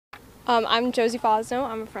I'm Josie Fosno.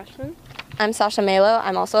 I'm a freshman. I'm Sasha Malo.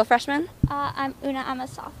 I'm also a freshman. I'm Una. I'm a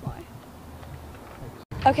sophomore.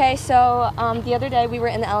 Okay, so the other day we were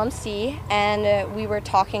in the LMC and we were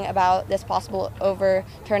talking about this possible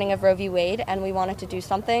overturning of Roe v. Wade, and we wanted to do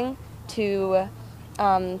something to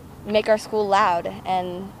make our school loud,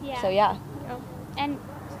 and so yeah. And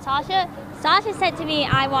Sasha said to me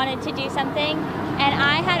I wanted to do something, and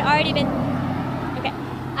I had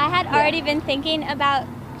already been thinking about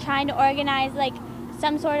trying to organize like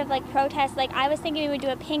some sort of like protest. Like I was thinking we would do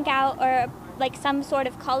a pink out or like some sort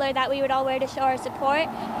of color that we would all wear to show our support,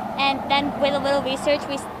 and then with a little research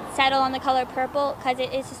we settled on the color purple because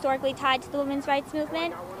it is historically tied to the women's rights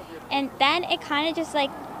movement. And then it kind of just like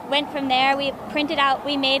went from there. We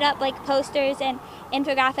made up like posters and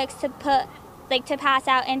infographics to pass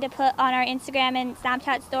out and to put on our Instagram and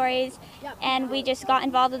Snapchat stories. And we just got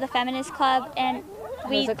involved with the feminist club, and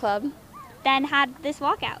we then had this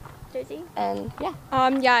walkout. Josie? And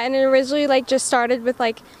and it originally like just started with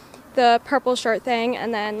like the purple shirt thing,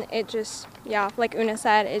 and then it just, like Una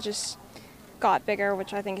said, it just got bigger,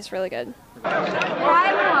 which I think is really good. Hi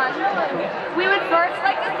everyone. We would first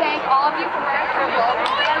like to thank all of you for wearing purple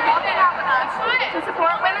and walking out with us to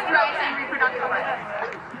support women's rights and reproductive rights.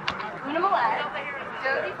 Una Millett,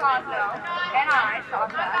 Josie Fosno, and I,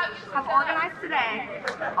 Sasha, have organized today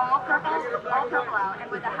all purple out, and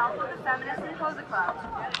with the help of the Feminist and Closer Club,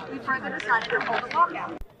 we further decided to hold a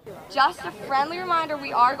walkout. just a friendly reminder,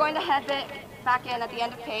 we are going to head back in at the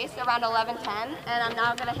end of PACE around 11:10, and I'm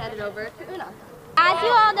now going to hand it over to Una. As you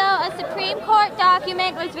all know, a Supreme Court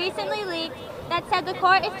document was recently leaked that said the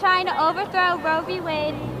court is trying to overthrow Roe v.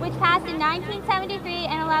 Wade, which passed in 1973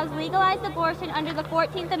 and allows legalized abortion under the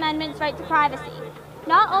 14th Amendment's right to privacy.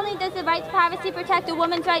 Not only does the right to privacy protect a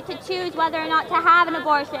woman's right to choose whether or not to have an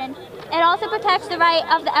abortion, it also protects the right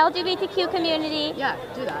of the LGBTQ community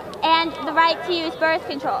and the right to use birth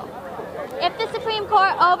control. If the Supreme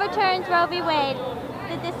Court overturns Roe v. Wade,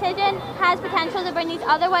 the decision has potential to bring these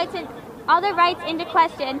other rights into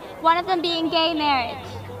question, one of them being gay marriage.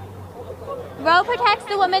 Roe protects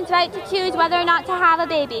the woman's right to choose whether or not to have a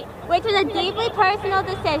baby, which is a deeply personal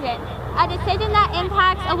decision, a decision that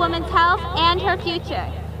impacts a woman's health and her future.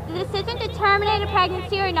 The decision to terminate a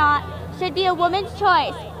pregnancy or not should be a woman's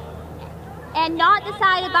choice and not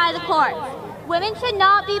decided by the courts. Women should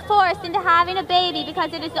not be forced into having a baby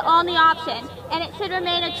because it is the only option, and it should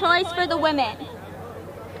remain a choice for the women.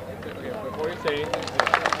 Before you say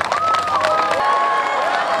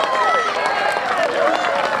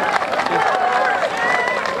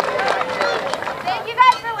Thank you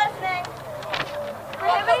guys for listening.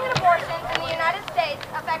 Prohibiting abortions in the United States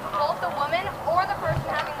affects both the woman or the person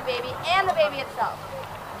having the baby and the baby itself.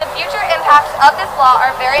 The future impacts of this law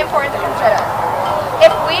are very important to consider.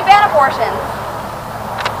 If we ban abortions,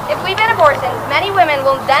 many women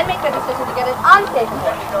will then make the decision to get an unsafe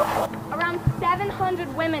abortion. Around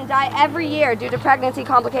 700 women die every year due to pregnancy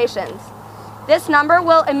complications. This number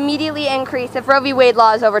will immediately increase if Roe v. Wade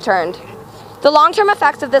law is overturned. The long-term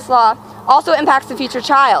effects of this law also impacts the future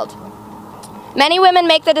child. Many women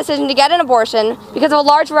make the decision to get an abortion because of a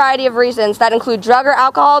large variety of reasons that include drug or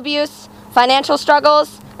alcohol abuse, financial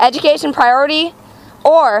struggles, education priority,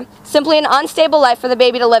 or simply an unstable life for the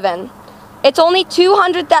baby to live in. It is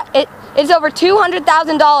over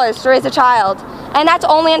 $200,000 to raise a child, and that's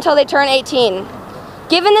only until they turn 18.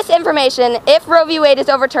 Given this information, if Roe v. Wade is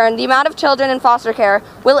overturned, the amount of children in foster care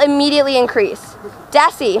will immediately increase.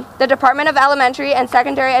 DESE, the Department of Elementary and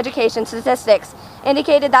Secondary Education Statistics,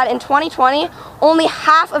 indicated that in 2020, only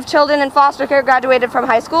half of children in foster care graduated from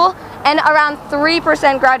high school, and around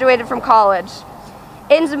 3% graduated from college.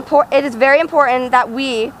 It is very important that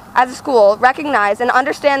we, as a school, recognize and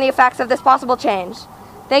understand the effects of this possible change.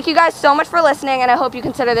 Thank you guys so much for listening, and I hope you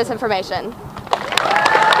consider this information.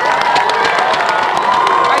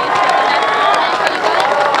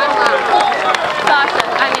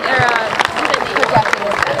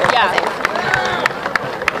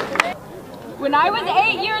 When I was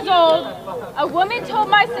 8 years old, a woman told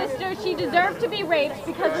my sister she deserved to be raped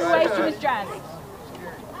because of the way she was dressed.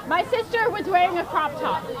 My sister was wearing a crop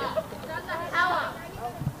top.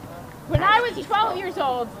 When I was 12 years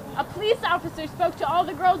old, a police officer spoke to all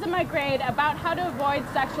the girls in my grade about how to avoid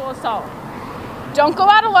sexual assault. Don't go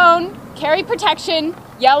out alone, carry protection,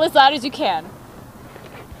 yell as loud as you can.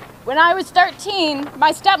 When I was 13,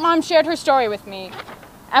 my stepmom shared her story with me.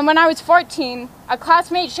 And when I was 14, a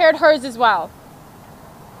classmate shared hers as well.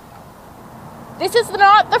 This is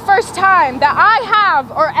not the first time that I have,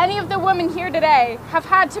 or any of the women here today, have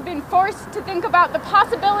had to been forced to think about the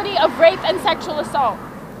possibility of rape and sexual assault.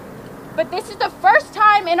 But this is the first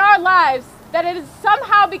time in our lives that it has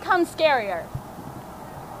somehow become scarier.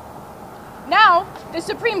 Now, the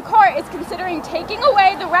Supreme Court is considering taking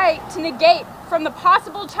away the right to negate from the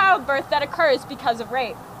possible childbirth that occurs because of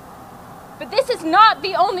rape. But this is not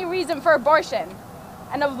the only reason for abortion,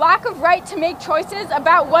 and a lack of right to make choices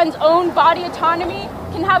about one's own body autonomy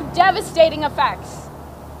can have devastating effects.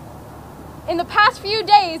 In the past few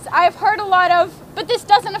days, I have heard a lot of, "But this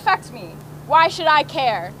doesn't affect me. Why should I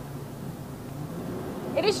care?"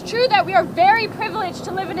 It is true that we are very privileged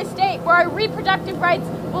to live in a state where our reproductive rights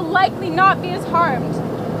will likely not be as harmed,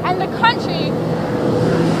 and the country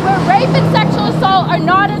where rape and sexual assault are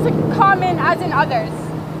not as common as in others.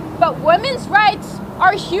 But women's rights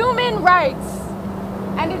are human rights,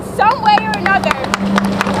 and in some way or another,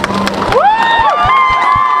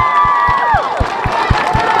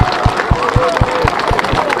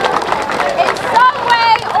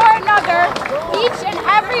 each and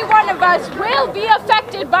every one of us will be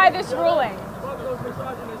affected by this ruling.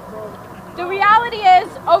 The reality is,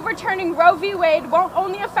 overturning Roe v. Wade won't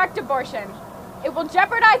only affect abortion. It will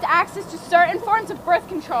jeopardize access to certain forms of birth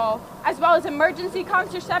control, as well as emergency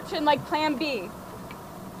contraception like Plan B.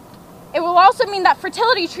 It will also mean that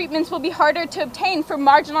fertility treatments will be harder to obtain for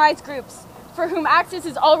marginalized groups, for whom access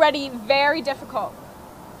is already very difficult.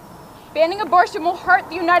 Banning abortion will hurt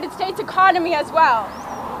the United States economy as well.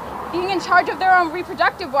 Being in charge of their own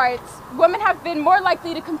reproductive rights, women have been more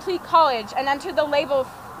likely to complete college and enter the labor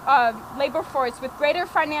force with greater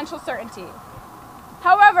financial certainty.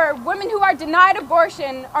 However, women who are denied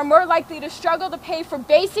abortion are more likely to struggle to pay for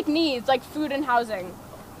basic needs like food and housing.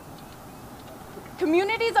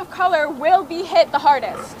 Communities of color will be hit the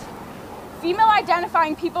hardest.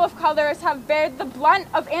 Female-identifying people of color have bared the brunt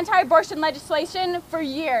of anti-abortion legislation for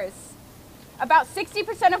years. About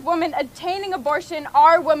 60% of women obtaining abortion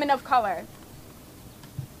are women of color.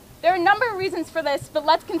 There are a number of reasons for this, but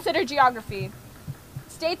let's consider geography.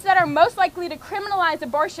 States that are most likely to criminalize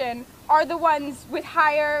abortion are the ones with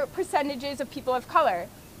higher percentages of people of color.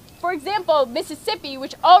 For example, Mississippi,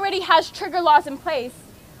 which already has trigger laws in place,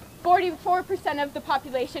 44% of the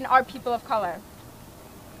population are people of color.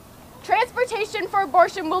 Transportation for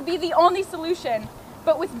abortion will be the only solution,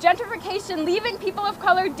 but with gentrification leaving people of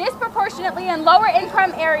color disproportionately in lower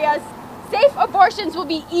income areas, safe abortions will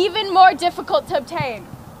be even more difficult to obtain.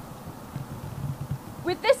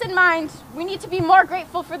 With this in mind, we need to be more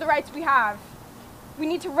grateful for the rights we have. We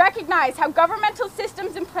need to recognize how governmental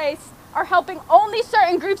systems in place are helping only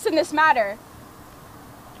certain groups in this matter.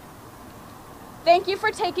 Thank you for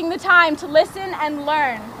taking the time to listen and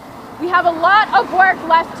learn. We have a lot of work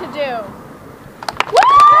left to do.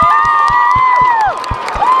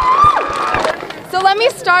 So let me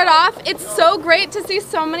start off. It's so great to see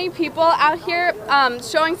so many people out here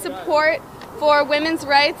showing support for women's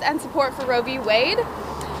rights and support for Roe v. Wade.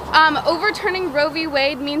 Overturning Roe v.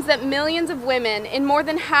 Wade means that millions of women in more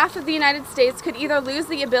than half of the United States could either lose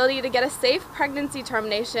the ability to get a safe pregnancy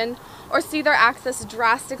termination or see their access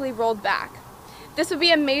drastically rolled back. This would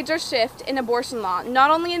be a major shift in abortion law,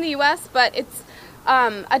 not only in the U.S., but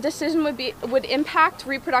a decision would impact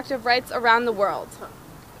reproductive rights around the world.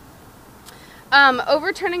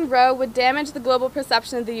 Overturning Roe would damage the global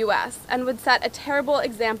perception of the U.S. and would set a terrible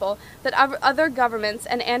example that other governments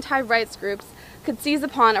and anti-rights groups could seize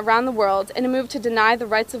upon around the world in a move to deny the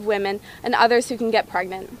rights of women and others who can get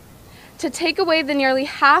pregnant. To take away the nearly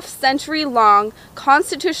half-century-long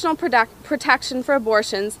constitutional protection for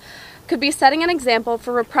abortions could be setting an example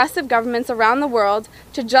for repressive governments around the world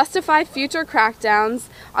to justify future crackdowns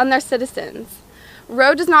on their citizens.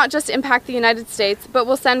 Roe does not just impact the United States, but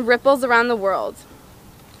will send ripples around the world.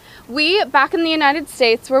 We, back in the United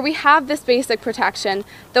States, where we have this basic protection,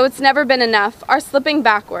 though it's never been enough, are slipping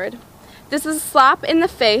backward. This is a slap in the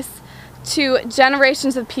face to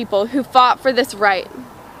generations of people who fought for this right.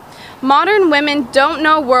 Modern women don't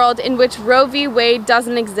know a world in which Roe v. Wade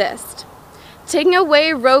doesn't exist. Taking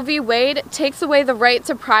away Roe v. Wade takes away the right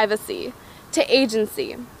to privacy, to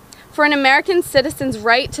agency, for an American citizen's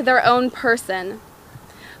right to their own person.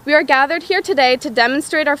 We are gathered here today to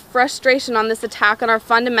demonstrate our frustration on this attack on our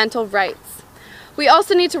fundamental rights. We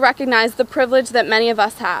also need to recognize the privilege that many of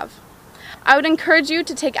us have. I would encourage you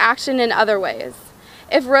to take action in other ways.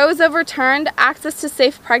 If Roe is overturned, access to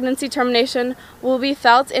safe pregnancy termination will be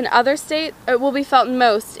felt in other states. It will be felt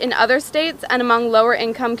most in other states and among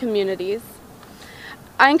lower-income communities.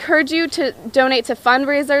 I encourage you to donate to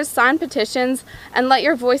fundraisers, sign petitions, and let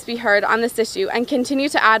your voice be heard on this issue and continue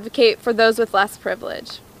to advocate for those with less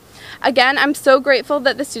privilege. Again, I'm so grateful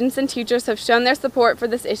that the students and teachers have shown their support for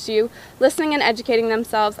this issue, listening and educating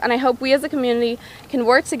themselves, and I hope we as a community can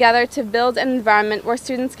work together to build an environment where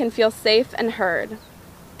students can feel safe and heard.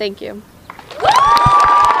 Thank you.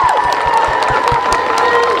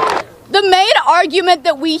 The main argument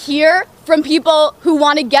that we hear from people who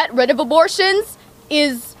want to get rid of abortions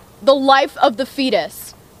is the life of the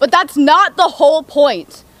fetus. But that's not the whole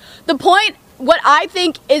point. The point, what I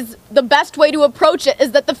think is the best way to approach it,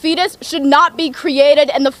 is that the fetus should not be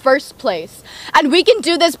created in the first place. And we can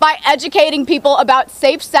do this by educating people about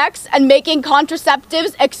safe sex and making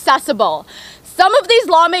contraceptives accessible. Some of these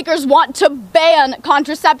lawmakers want to ban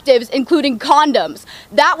contraceptives, including condoms.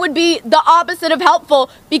 That would be the opposite of helpful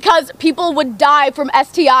because people would die from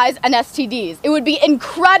STIs and STDs. It would be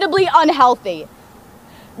incredibly unhealthy.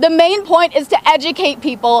 The main point is to educate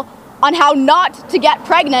people on how not to get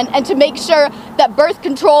pregnant and to make sure that birth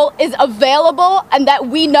control is available and that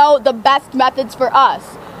we know the best methods for us.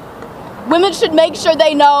 Women should make sure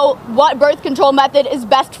they know what birth control method is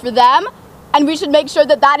best for them, and we should make sure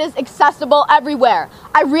that that is accessible everywhere.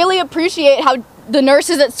 I really appreciate how the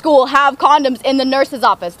nurses at school have condoms in the nurse's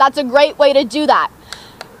office. That's a great way to do that.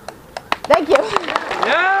 Thank you.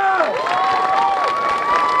 Yeah!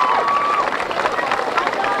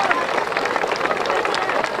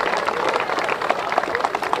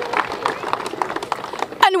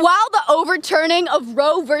 And while the overturning of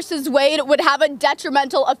Roe versus Wade would have a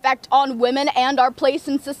detrimental effect on women and our place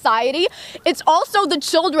in society, it's also the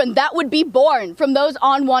children that would be born from those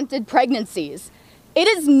unwanted pregnancies. It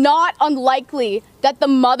is not unlikely that the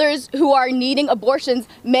mothers who are needing abortions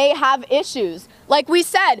may have issues. Like we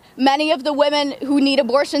said, many of the women who need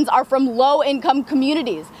abortions are from low-income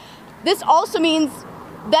communities. This also means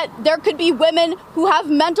that there could be women who have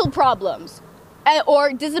mental problems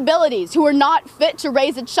or disabilities, who are not fit to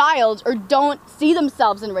raise a child or don't see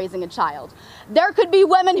themselves in raising a child. There could be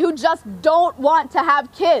women who just don't want to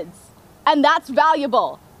have kids, and that's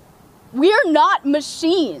valuable. We're not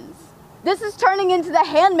machines. This is turning into the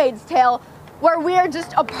Handmaid's Tale, where we are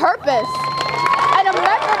just a purpose and a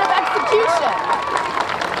method of execution.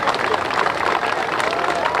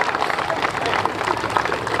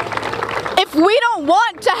 If we don't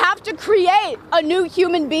want to have to create a new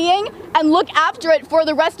human being and look after it for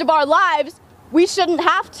the rest of our lives, we shouldn't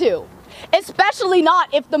have to. Especially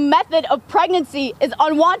not if the method of pregnancy is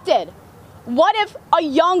unwanted. What if a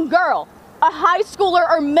young girl, a high schooler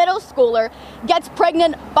or middle schooler, gets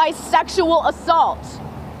pregnant by sexual assault,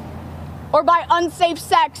 or by unsafe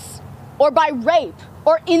sex, or by rape,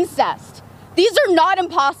 or incest? These are not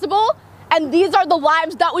impossible, and these are the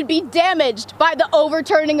lives that would be damaged by the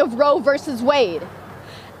overturning of Roe versus Wade.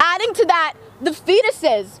 Adding to that, the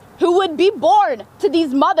fetuses who would be born to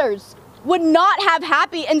these mothers would not have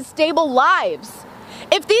happy and stable lives.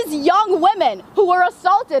 If these young women who were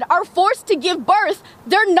assaulted are forced to give birth,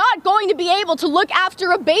 they're not going to be able to look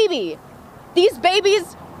after a baby. These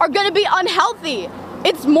babies are going to be unhealthy.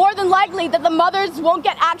 It's more than likely that the mothers won't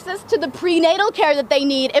get access to the prenatal care that they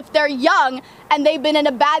need if they're young and they've been in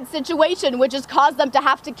a bad situation, which has caused them to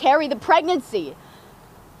have to carry the pregnancy.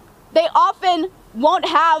 They often won't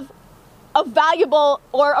have a valuable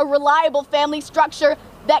or a reliable family structure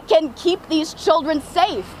that can keep these children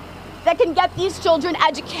safe, that can get these children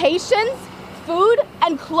educations, food,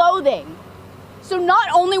 and clothing. So not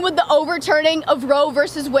only would the overturning of Roe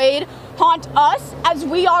versus Wade haunt us as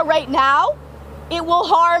we are right now, it will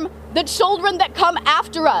harm the children that come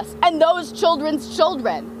after us and those children's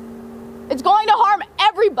children. It's going to harm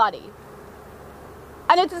everybody.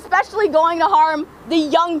 And it's especially going to harm the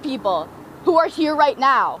young people who are here right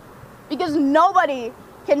now, because nobody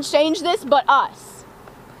can change this but us.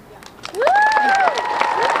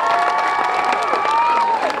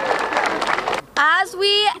 As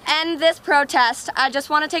we end this protest, I just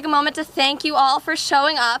want to take a moment to thank you all for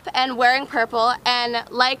showing up and wearing purple. And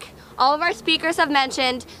like all of our speakers have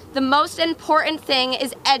mentioned, the most important thing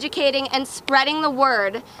is educating and spreading the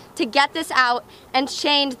word to get this out and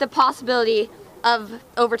change the possibility of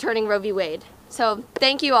overturning Roe v. Wade. So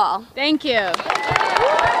thank you all. Thank you.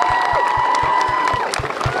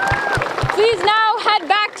 Please now head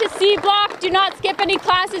back to C block. Do not skip any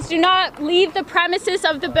classes. Do not leave the premises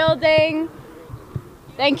of the building.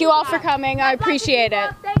 Thank you all for coming. I appreciate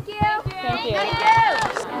it. Thank you. Thank you.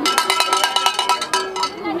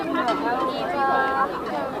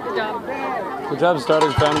 Good job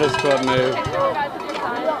starting Feminist Club Move. Hell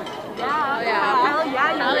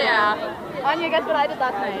yeah. Anya, guess what I did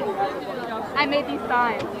last night? I made these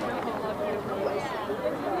signs.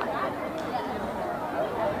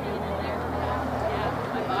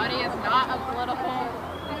 My body is not a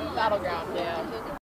political battleground, yeah.